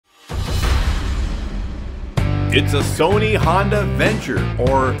It's a Sony Honda venture,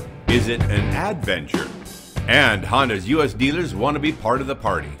 or is it an adventure? And Honda's U.S. dealers want to be part of the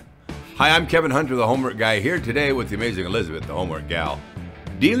party. Hi, I'm Kevin Hunter, the homework guy, here today with the amazing Elizabeth, the homework gal.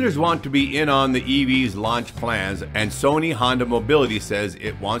 Dealers want to be in on the EV's launch plans, and Sony Honda Mobility says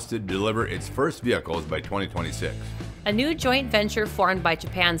it wants to deliver its first vehicles by 2026. A new joint venture formed by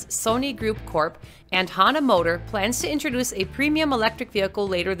Japan's SONY Group Corp. and Honda Motor plans to introduce a premium electric vehicle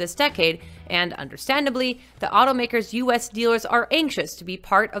later this decade, and understandably, the automaker's U.S. dealers are anxious to be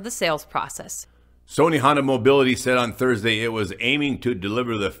part of the sales process. Sony Honda Mobility said on Thursday it was aiming to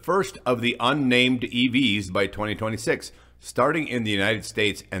deliver the first of the unnamed EVs by 2026, starting in the United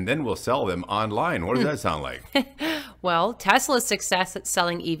States, and then we'll sell them online. What does that sound like? Well, Tesla's success at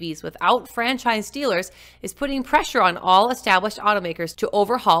selling EVs without franchise dealers is putting pressure on all established automakers to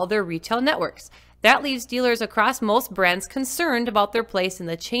overhaul their retail networks. That leaves dealers across most brands concerned about their place in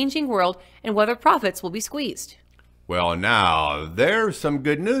the changing world and whether profits will be squeezed. Well, now, there's some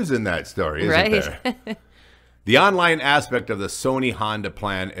good news in that story, isn't there? Right. The online aspect of the Sony Honda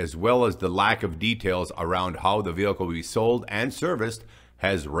plan, as well as the lack of details around how the vehicle will be sold and serviced,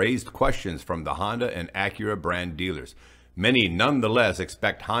 has raised questions from the Honda and Acura brand dealers. Many nonetheless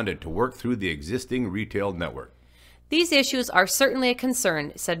expect Honda to work through the existing retail network. These issues are certainly a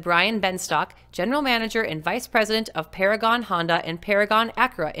concern, said Brian Benstock, General Manager and Vice President of Paragon Honda and Paragon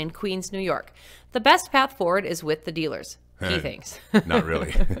Acura in Queens, New York. The best path forward is with the dealers, he thinks. Not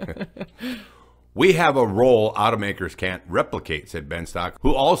really. We have a role automakers can't replicate, said Benstock,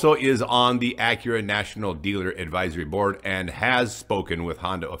 who also is on the Acura National Dealer Advisory Board and has spoken with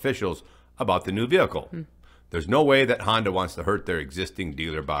Honda officials about the new vehicle. There's no way that Honda wants to hurt their existing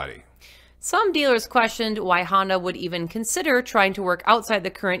dealer body. Some dealers questioned why Honda would even consider trying to work outside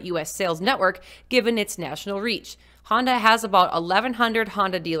the current U.S. sales network, given its national reach. Honda has about 1,100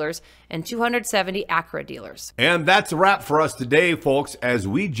 Honda dealers and 270 Acura dealers. And that's a wrap for us today, folks, as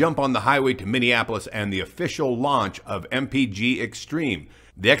we jump on the highway to Minneapolis and the official launch of MPG Extreme.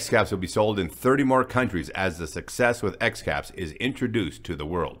 The XCaps will be sold in 30 more countries as the success with XCaps is introduced to the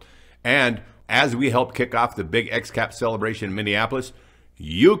world. And as we help kick off the big XCap celebration in Minneapolis,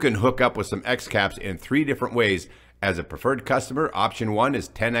 you can hook up with some XCaps in 3 different ways. As a preferred customer, option 1 is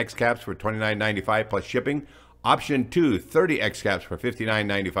 10 XCaps for $29.95 plus shipping. Option 2, 30 XCaps for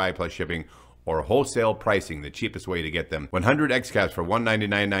 $59.95 plus shipping, or wholesale pricing, the cheapest way to get them. 100 XCaps for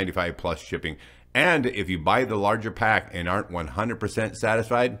 $199.95 plus shipping. And if you buy the larger pack and aren't 100%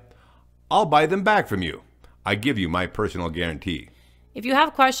 satisfied, I'll buy them back from you. I give you my personal guarantee. If you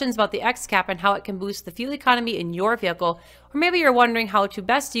have questions about the XCap and how it can boost the fuel economy in your vehicle, or maybe you're wondering how to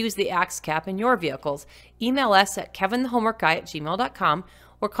best use the XCap in your vehicles, email us at kevinthehomeworkguy@gmail.com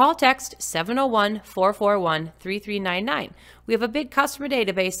or call text 701-441-3399. We have a big customer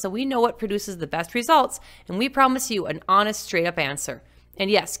database, so we know what produces the best results, and we promise you an honest, straight-up answer.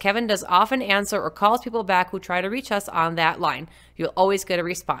 And yes, Kevin does often answer or calls people back who try to reach us on that line. You'll always get a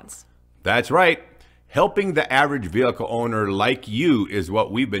response. That's right. Helping the average vehicle owner like you is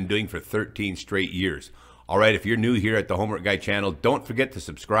what we've been doing for 13 straight years. All right, if you're new here at the Homework Guy channel, don't forget to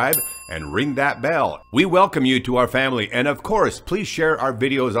subscribe and ring that bell. We welcome you to our family, and of course, please share our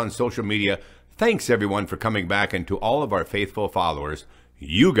videos on social media. Thanks everyone for coming back, and to all of our faithful followers,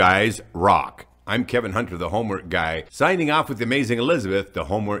 you guys rock. I'm Kevin Hunter, the Homework Guy, signing off with the amazing Elizabeth, the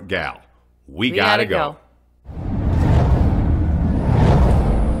Homework Gal. We gotta go.